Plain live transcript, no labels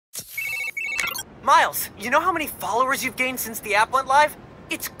Miles, you know how many followers you've gained since the app went live?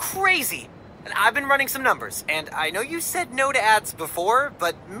 It's crazy! And I've been running some numbers, and I know you said no to ads before,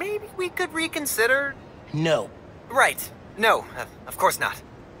 but maybe we could reconsider? No. Right. No, of course not.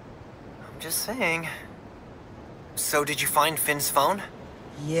 I'm just saying. So did you find Finn's phone?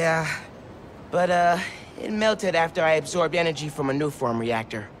 Yeah, but it melted after I absorbed energy from a Nuform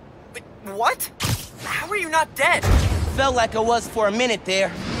reactor. Wait, what? How are you not dead? Felt like I was for a minute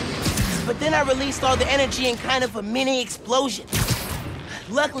there. But then I released all the energy in kind of a mini explosion.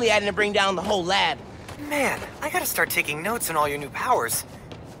 Luckily, I didn't bring down the whole lab. Man, I gotta start taking notes on all your new powers.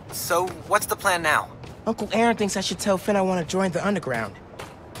 So, what's the plan now? Uncle Aaron thinks I should tell Phin I want to join the Underground.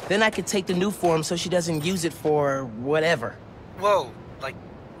 Then I could take the Nuform so she doesn't use it for whatever. Whoa, like,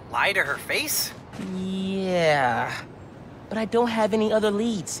 lie to her face? Yeah, but I don't have any other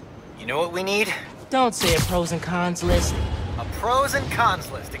leads. You know what we need? Don't say a pros and cons list. A pros and cons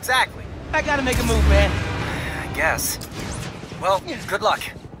list, exactly. I gotta make a move, man. I guess. Well, good luck.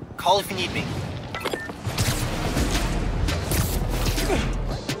 Call if you need me.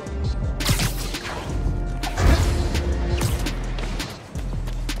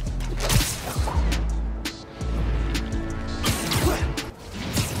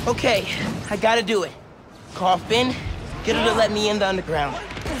 Okay, I gotta do it. Call Phin, get her to let me in the Underground.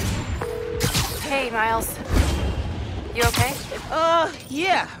 Hey, Miles. You okay?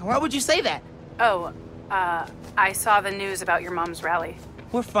 Yeah. Why would you say that? Oh, I saw the news about your mom's rally.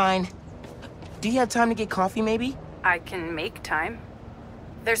 We're fine. Do you have time to get coffee, maybe? I can make time.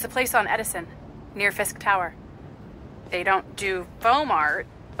 There's a place on Edison, near Fisk Tower. They don't do foam art,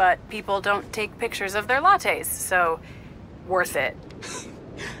 but people don't take pictures of their lattes, so worth it.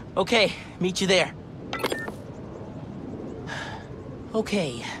 Okay, meet you there.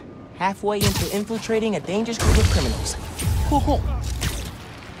 Okay, halfway into infiltrating a dangerous group of criminals. Whoa.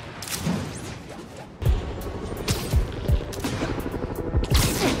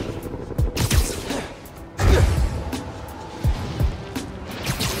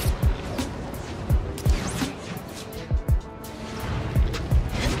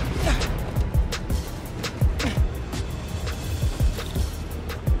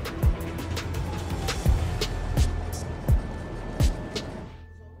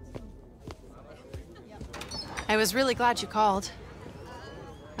 I was really glad you called.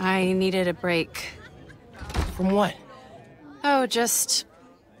 I needed a break. From what? Oh, just...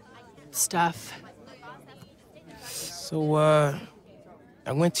 stuff. So,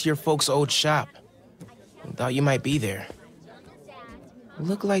 I went to your folks' old shop. Thought you might be there.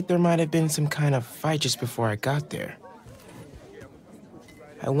 Looked like there might have been some kind of fight just before I got there.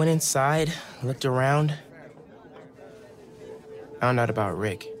 I went inside, looked around. Found out about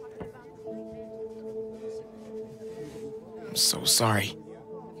Rick. I'm so sorry.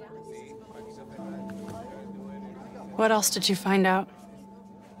 What else did you find out?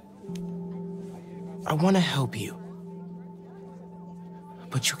 I want to help you.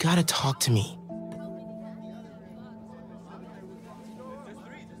 But you gotta talk to me.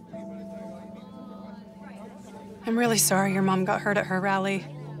 I'm really sorry your mom got hurt at her rally.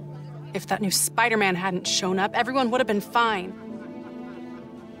 If that new Spider-Man hadn't shown up, everyone would have been fine.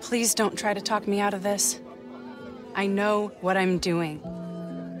 Please don't try to talk me out of this. I know what I'm doing.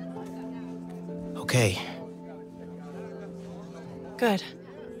 Okay. Good.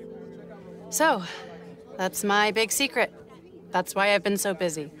 So, that's my big secret. That's why I've been so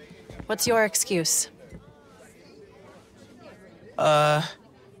busy. What's your excuse? Well,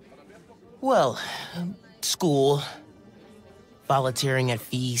 school, volunteering at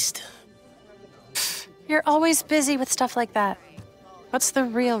Feast. You're always busy with stuff like that. What's the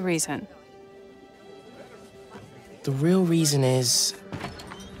real reason? The real reason is...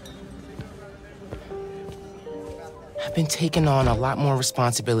 I've been taking on a lot more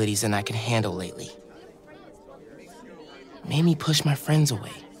responsibilities than I can handle lately. Made me push my friends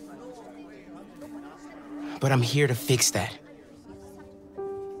away. But I'm here to fix that.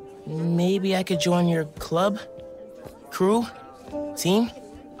 Maybe I could join your club? Crew? Team?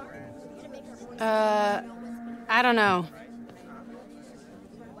 I don't know.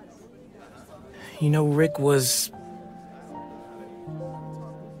 You know, Rick was...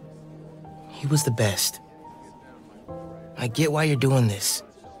 He was the best. I get why you're doing this.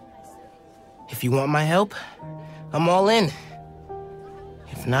 If you want my help, I'm all in.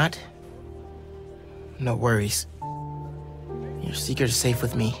 If not, no worries. Your secret is safe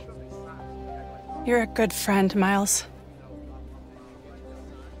with me. You're a good friend, Miles.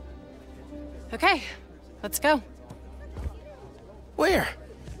 Okay, let's go. Where?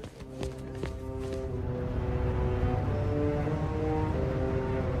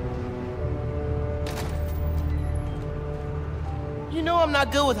 You know I'm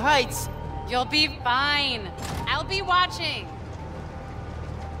not good with heights. You'll be fine. I'll be watching.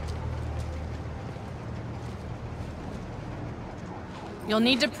 You'll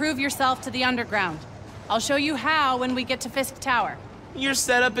need to prove yourself to the underground. I'll show you how when we get to Fisk Tower. You're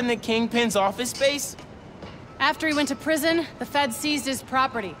set up in the Kingpin's office space? After he went to prison, the feds seized his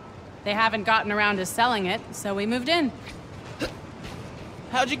property. They haven't gotten around to selling it, so we moved in.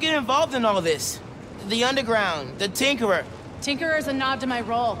 How'd you get involved in all this? The underground, the Tinkerer. Tinkerer's a nod to my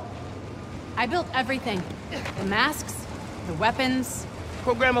role. I built everything. The masks, the weapons.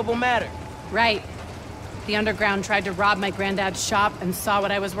 Programmable matter. Right. The underground tried to rob my granddad's shop and saw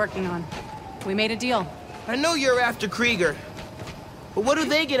what I was working on. We made a deal. I know you're after Krieger, but what do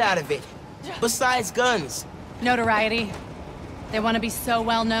they get out of it? Besides guns? Notoriety. They want to be so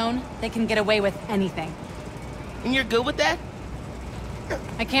well known, they can get away with anything. And you're good with that?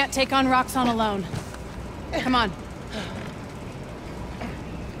 I can't take on Roxxon alone. Come on.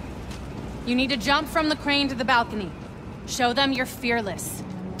 You need to jump from the crane to the balcony. Show them you're fearless.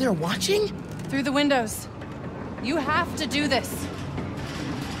 They're watching? Through the windows. You have to do this.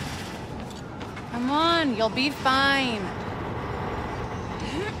 Come on, you'll be fine.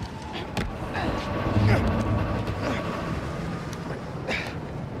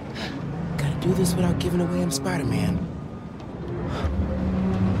 Gotta do this without giving away I'm Spider-Man.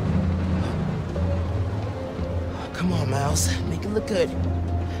 Come on, Miles. Make it look good.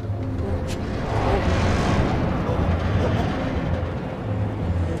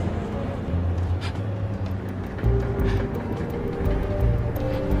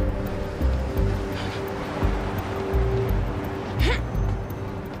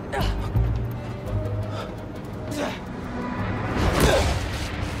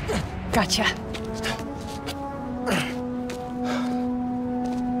 Gotcha.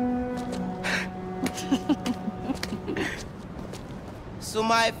 So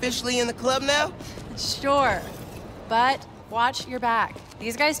am I officially in the club now? Sure. But watch your back.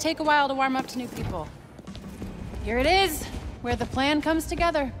 These guys take a while to warm up to new people. Here it is, where the plan comes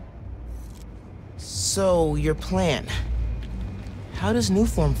together. So, your plan. How does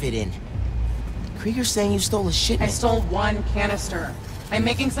Newform fit in? Krieger's saying you stole a I shipment. stole one canister. I'm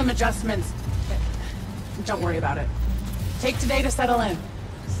making some adjustments. Don't worry about it. Take today to settle in.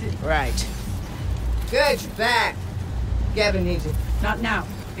 Right. Good, you're back. Gavin needs you. Not now.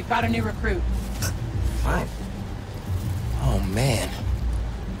 We've got a new recruit. Fine. Oh, man.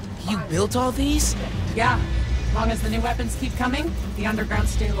 You built all these? Yeah. As long as the new weapons keep coming, the underground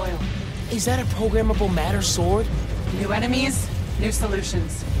stay loyal. Is that a programmable matter sword? New enemies, new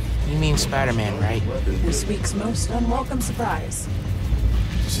solutions. You mean Spider-Man, right? This week's most unwelcome surprise.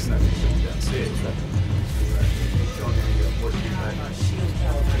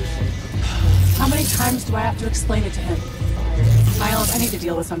 How many times do I have to explain it to him? Miles, I need to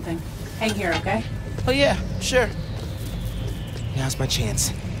deal with something. Hang here, okay? Oh, yeah, sure. Now's my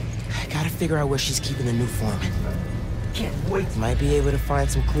chance. I gotta figure out where she's keeping the new form. Can't wait. Might be able to find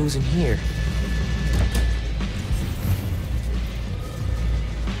some clues in here.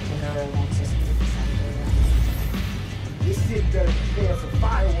 This shit better prepare for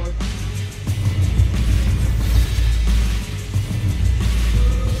fireworks.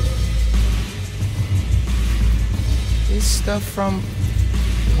 This stuff from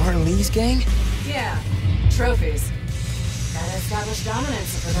Martin Lee's gang? Yeah. Trophies. Gotta establish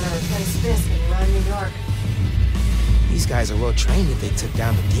dominance if we're gonna replace Fisk and run New York. These guys are well trained if they took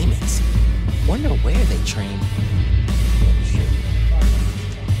down the demons. Wonder where they trained.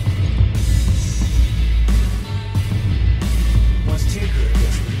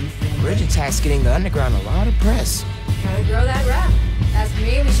 Bridge attack's getting the underground a lot of press. Gotta grow that rap. Ask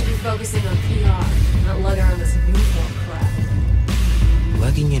me, we should be focusing on PR, not lugging around this uniform crap.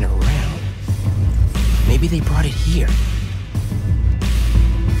 Lugging it around. Maybe they brought it here.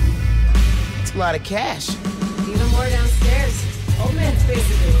 It's a lot of cash. Even more downstairs. Old man's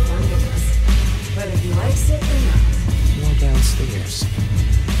basically funding us. Whether he likes it or not. More downstairs.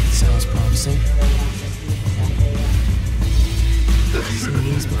 Sounds promising. Seen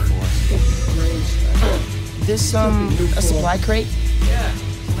these before. This, a supply crate? Yeah,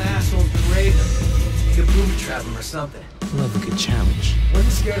 some asshole's been raiding them. You could booby trap him or something. Love a good challenge.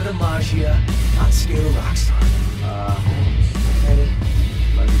 Wasn't scared of the Magia, not scared of Rockstar. Ready?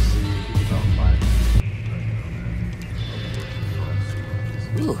 Let me see if you can find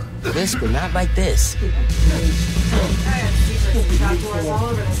Ooh, this, but not like this. I have secrets and trapdoors all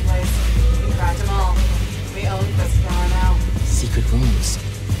over this place. We cracked them all. We own Fisk Tower now. Secret rooms.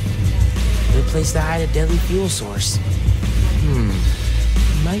 Good place to hide a deadly fuel source.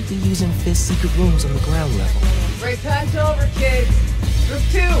 might be using Phinn's secret rooms on the ground level. Break time's over, kids. Group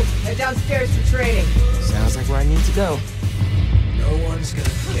 2, head downstairs for training. Sounds like where I need to go. No one's gonna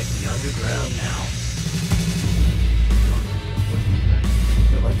forget the underground now. I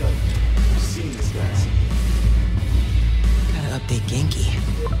feel like I've seen this guy. Gotta update Genki.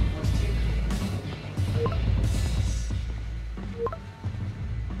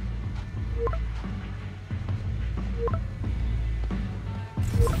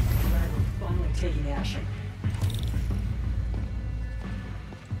 Finally taking action.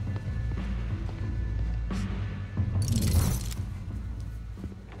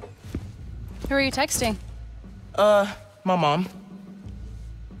 Who are you texting? My mom.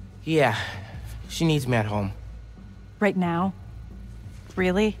 Yeah, she needs me at home. Right now?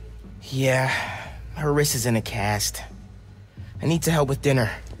 Really? Yeah, her wrist is in a cast. I need to help with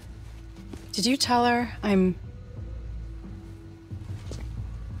dinner. Did you tell her I'm...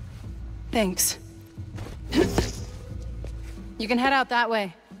 Thanks. You can head out that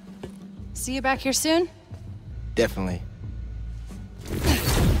way. See you back here soon? Definitely.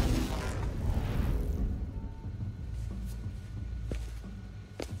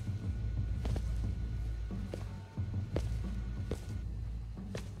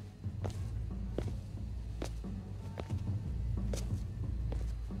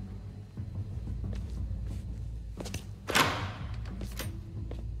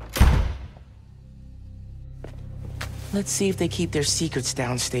 Let's see if they keep their secrets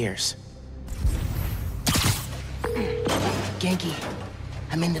downstairs. Genki,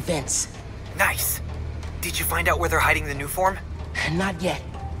 I'm in the vents. Nice. Did you find out where they're hiding the new form? Not yet,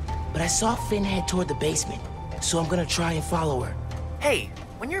 but I saw Phin head toward the basement, so I'm gonna try and follow her. Hey,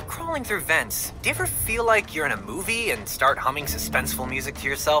 when you're crawling through vents, do you ever feel like you're in a movie and start humming suspenseful music to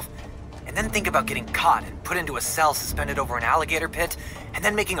yourself? And then think about getting caught and put into a cell suspended over an alligator pit, and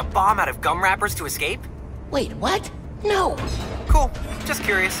then making a bomb out of gum wrappers to escape? Wait, what? No! Cool, just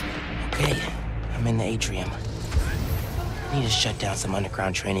curious. Okay, I'm in the atrium. I need to shut down some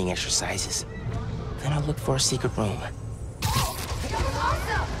underground training exercises. Then I'll look for a secret room.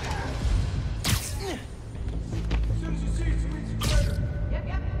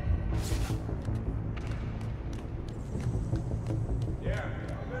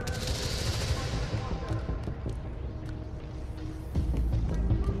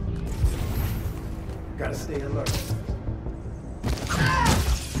 Gotta stay alert.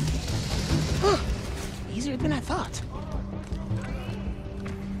 Easier than I thought.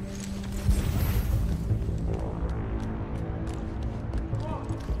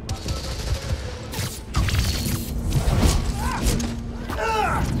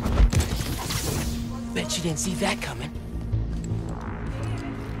 Bet you didn't see that coming.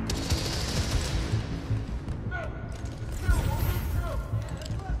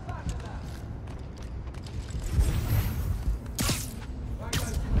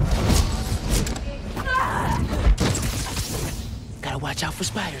 Gotta watch out for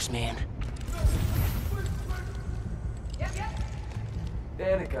spiders, man.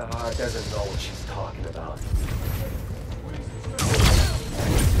 Danica doesn't know what she's talking about.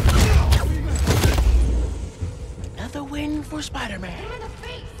 Another win for Spider-Man.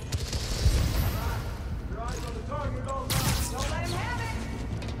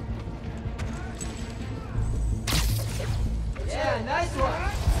 Yeah, nice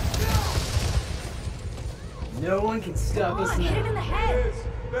one. No one can stop us now. Hit him in the head.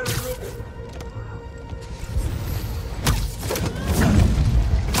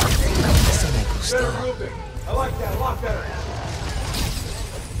 Still. I like that, a lot better.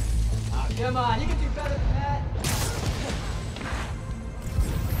 Oh, come on, you can do better than that.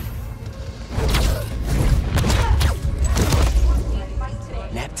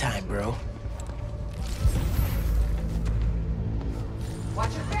 Nap time, bro.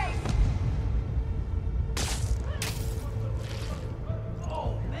 Watch your face.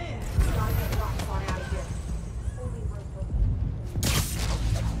 Oh, man.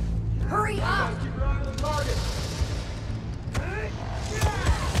 Hurry up!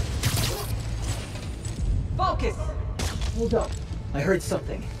 Focus! Hold up. I heard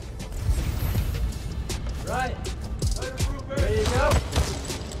something. Right. Ready to go?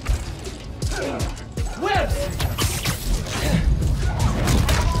 Webs!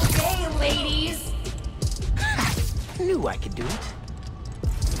 Hey, ladies! Knew I could do it.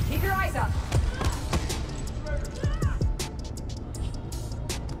 Keep your eyes up.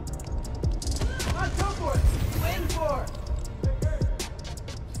 Go for it! Win for it!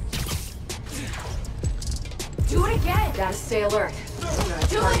 Do it again! Gotta stay alert.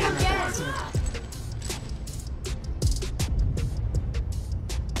 Do it again!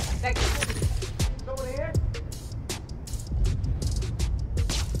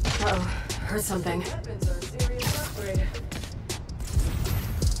 heard something. Weapons are a serious upgrade.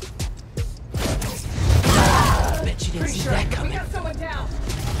 Bet you didn't Pretty see sure. that We coming. got someone down.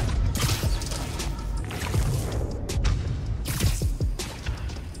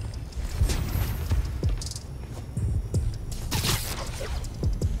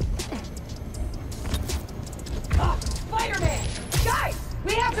 Ah, Spider-Man! Guys,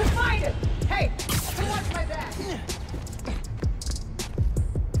 we have to find him! Hey, come watch my back!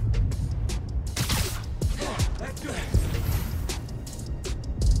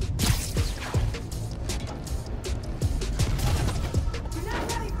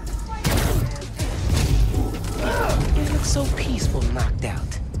 You look so peaceful knocked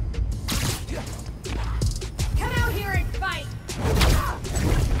out. Come out here and fight!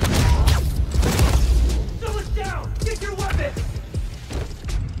 Someone's down! Get your weapon!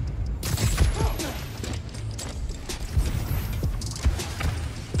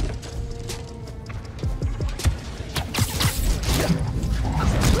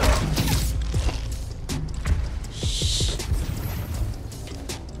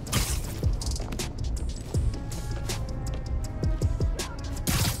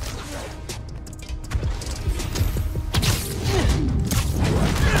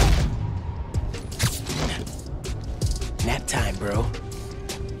 Nap time, bro.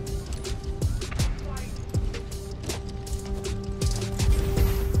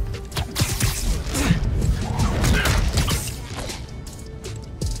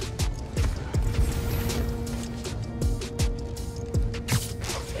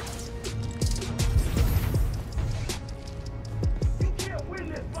 You can't win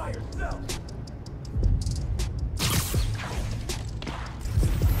this by yourself!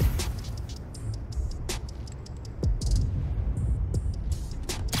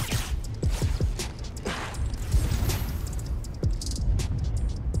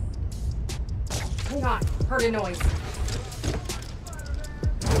 Hang on, heard a noise.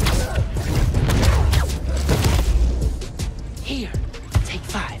 Here, take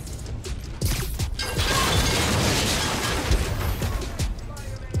 5.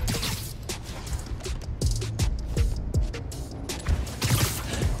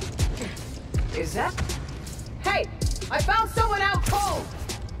 Is that? Hey, I found someone out cold!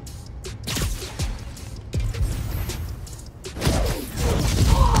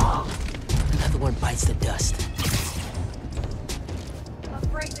 Another one bites the dust.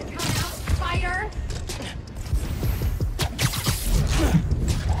 Afraid to come out, spider?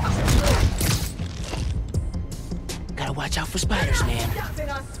 Gotta watch out for spiders, man. Stopping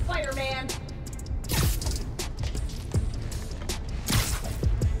us, Spider-Man!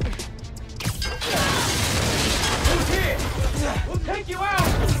 Who's here? We'll take you out!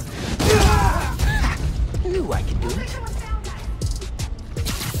 Knew I could do it.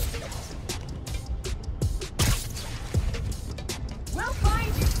 We'll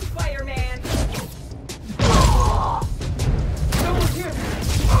find you, Spider-Man! Someone's here!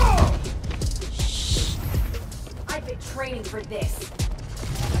 I've been training for this.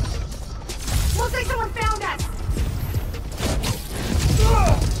 Looks like someone found us!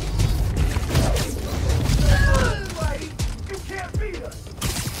 Buddy, you can't beat us!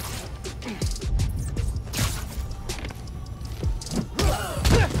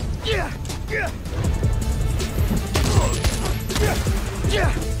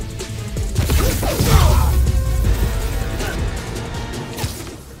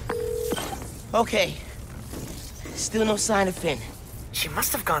 Okay. Still no sign of Phin. She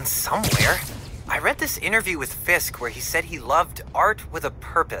must have gone somewhere. I read this interview with Fisk where he said he loved art with a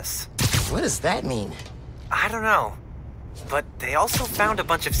purpose. What does that mean? I don't know. But they also found a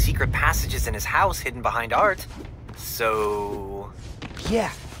bunch of secret passages in his house hidden behind art. So...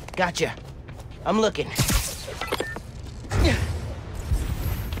 Yeah, gotcha. I'm looking.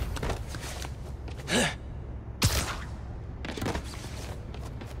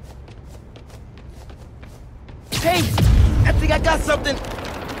 Hey! I think I got something!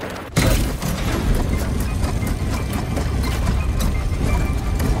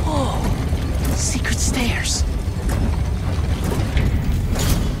 Whoa! Secret stairs.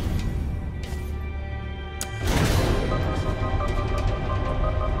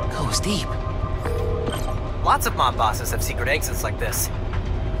 Goes deep. Lots of mob bosses have secret exits like this.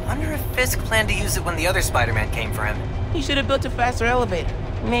 Wonder if Fisk planned to use it when the other Spider-Man came for him. He should have built a faster elevator.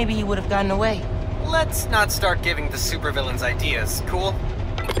 Maybe he would have gotten away. Let's not start giving the supervillains ideas, cool?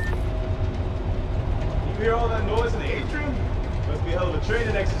 You hear all that noise in the atrium? Must be a hell of a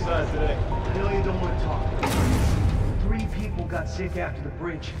training exercise today. I know you don't want to talk. 3 people got sick after the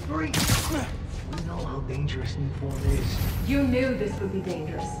bridge. Hurry! We know how dangerous new form is. You knew this would be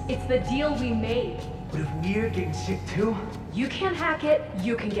dangerous. It's the deal we made. But if we're getting sick too? You can't hack it,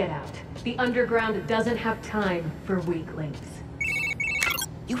 you can get out. The underground doesn't have time for weaklings.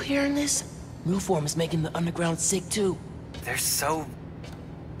 You hearing this? New form is making the underground sick too. They're so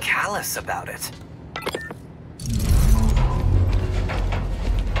callous about it.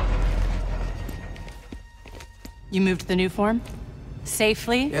 You moved the new form?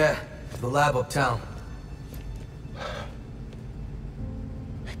 Safely? Yeah, the lab uptown.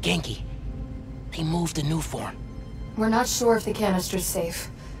 Genki, they moved the new form. We're not sure if the canister's safe.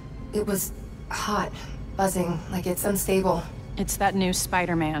 It was hot, buzzing, like it's unstable. It's that new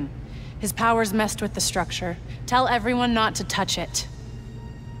Spider-Man. His powers messed with the structure. Tell everyone not to touch it.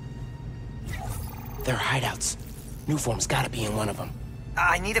 They're hideouts. New form's gotta be in one of them.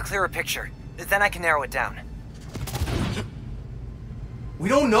 I need a clearer picture. Then I can narrow it down. We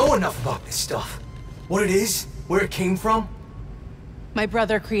don't know enough about this stuff. What it is, where it came from. My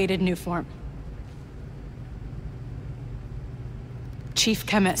brother created new form. Chief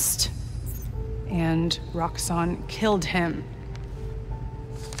chemist. And Roxxon killed him.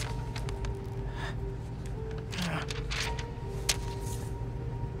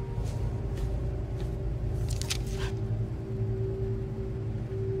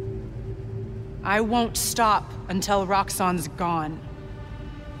 I won't stop until Roxxon's gone.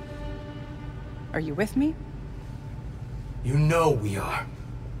 Are you with me? You know we are.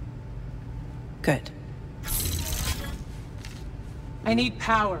 Good. I need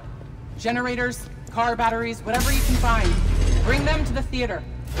power. Generators, car batteries, whatever you can find. Bring them to the theater.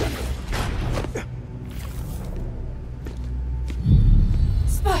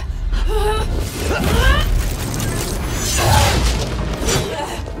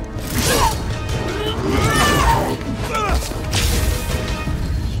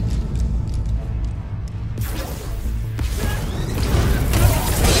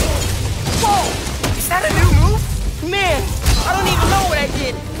 Man, I don't even know what I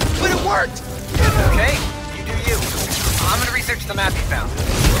did, but it worked! Okay, you do you. I'm gonna research the map you found.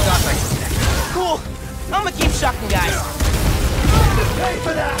 Cool. I'm gonna keep shocking guys. Pay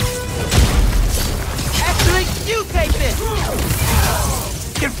for that! Actually, you take this!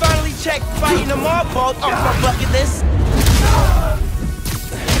 Can finally check fighting a mob vault off my bucket list.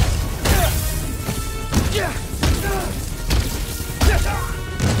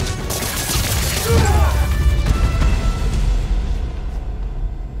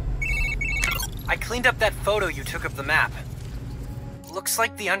 I cleaned up that photo you took of the map. Looks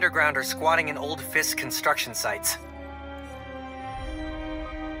like the underground are squatting in old Fisk construction sites.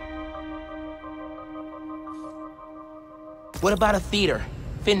 What about a theater?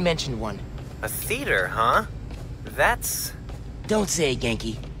 Phin mentioned one. A theater, huh? That's Don't say it,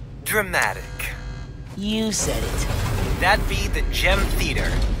 Genki. dramatic. You said it. That'd be the Gem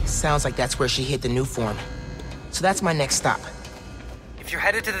Theater. Sounds like that's where she hid the new form. So that's my next stop. If you're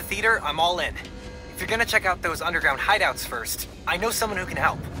headed to the theater, I'm all in. If you're gonna check out those underground hideouts first, I know someone who can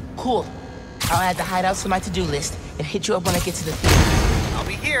help. Cool. I'll add the hideouts to my to-do list and hit you up when I get to the theater. I'll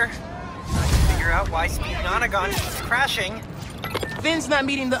be here. I can figure out why Speed Nonagon keeps crashing. Phin's not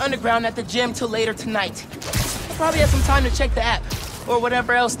meeting the underground at the gym till later tonight. I'll probably have some time to check the app, or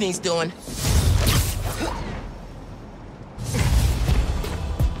whatever else needs doing.